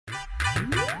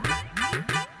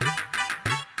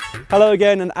Hello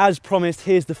again, and as promised,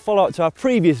 here's the follow-up to our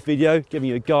previous video, giving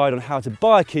you a guide on how to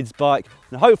buy a kid's bike.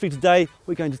 And hopefully today,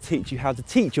 we're going to teach you how to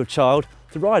teach your child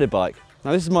to ride a bike.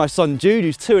 Now this is my son Jude,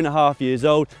 who's 2.5 years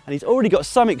old, and he's already got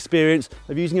some experience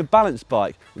of using a balance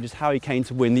bike, which is how he came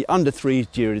to win the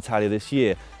under-3s Giro d'Italia this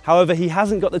year. However, he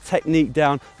hasn't got the technique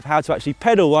down of how to actually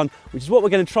pedal one, which is what we're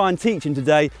going to try and teach him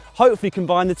today. Hopefully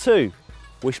combine the two.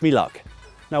 Wish me luck.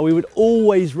 Now we would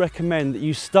always recommend that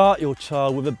you start your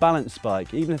child with a balance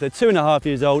bike, even if they're 2.5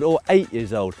 years old or 8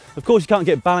 years old. Of course you can't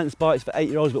get balance bikes for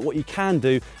 8-year-olds, but what you can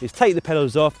do is take the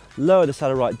pedals off, lower the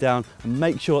saddle right down, and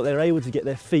make sure that they're able to get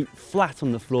their feet flat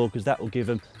on the floor, because that will give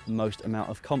them the most amount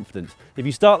of confidence. If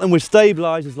you start them with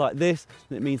stabilisers like this,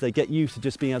 then it means they get used to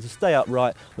just being able to stay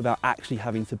upright without actually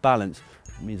having to balance.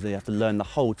 It means they have to learn the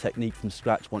whole technique from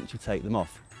scratch once you take them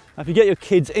off. Now, if you get your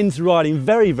kids into riding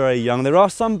very, very young, there are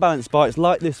some balance bikes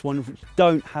like this one which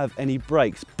don't have any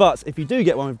brakes. But if you do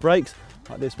get one with brakes,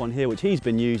 like this one here, which he's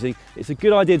been using, it's a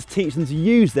good idea to teach them to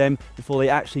use them before they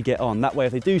actually get on. That way,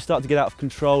 if they do start to get out of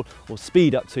control or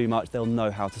speed up too much, they'll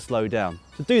know how to slow down.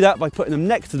 So do that by putting them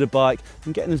next to the bike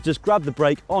and getting them to just grab the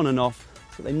brake on and off,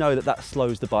 so they know that that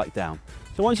slows the bike down.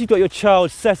 So once you've got your child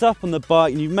set up on the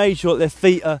bike and you've made sure that their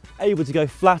feet are able to go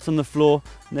flat on the floor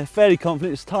and they're fairly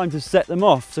confident, it's time to set them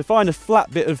off. So find a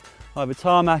flat bit of either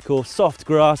tarmac or soft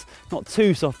grass, not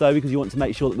too soft though, because you want to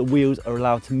make sure that the wheels are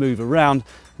allowed to move around,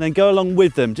 and then go along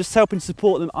with them, just helping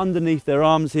support them underneath their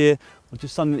arms here, or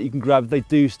just something that you can grab if they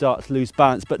do start to lose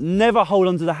balance. But never hold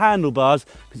on to the handlebars,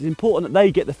 because it's important that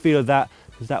they get the feel of that,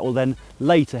 because that will then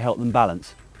later help them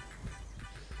balance.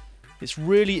 It's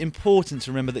really important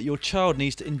to remember that your child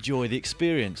needs to enjoy the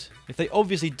experience. If they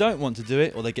obviously don't want to do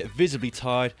it, or they get visibly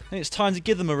tired, then it's time to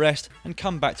give them a rest and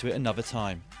come back to it another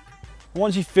time.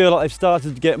 Once you feel like they've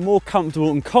started to get more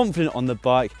comfortable and confident on the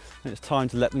bike, then it's time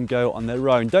to let them go on their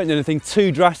own. Don't do anything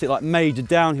too drastic like major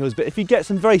downhills, but if you get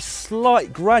some very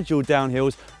slight gradual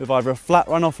downhills with either a flat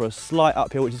runoff or a slight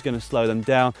uphill, which is going to slow them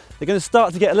down, they're going to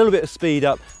start to get a little bit of speed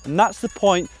up, and that's the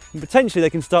point. And potentially they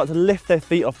can start to lift their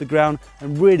feet off the ground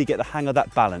and really get the hang of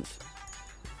that balance.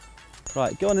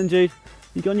 Right, go on then Jude,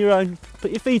 you go on your own,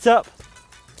 put your feet up.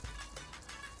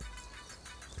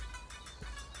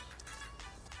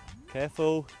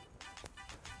 Careful.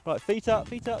 Right, feet up,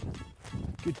 feet up.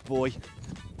 Good boy.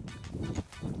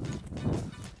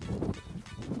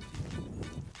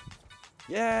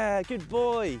 Yeah, good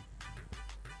boy.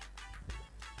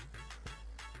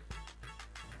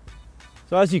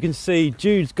 So as you can see,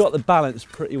 Jude's got the balance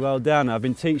pretty well down now. I've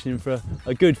been teaching him for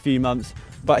a good few months,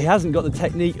 but he hasn't got the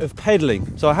technique of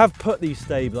pedaling. So I have put these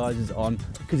stabilisers on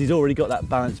because he's already got that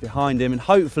balance behind him, and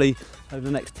hopefully over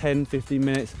the next 10-15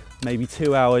 minutes, maybe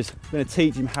 2 hours, I'm going to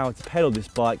teach him how to pedal this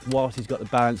bike whilst he's got the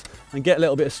balance and get a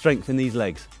little bit of strength in these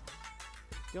legs.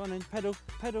 Go on then, pedal,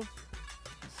 pedal.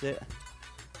 That's it.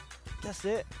 That's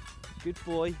it. Good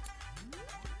boy.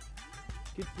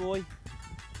 Good boy.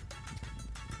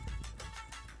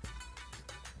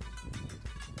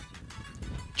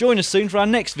 Join us soon for our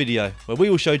next video, where we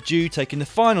will show Jude taking the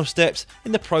final steps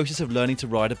in the process of learning to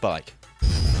ride a bike.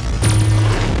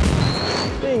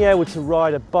 Being able to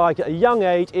ride a bike at a young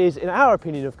age is, in our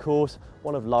opinion of course,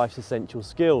 one of life's essential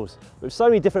skills. With so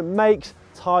many different makes,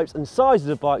 types and sizes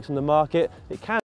of bikes on the market, it can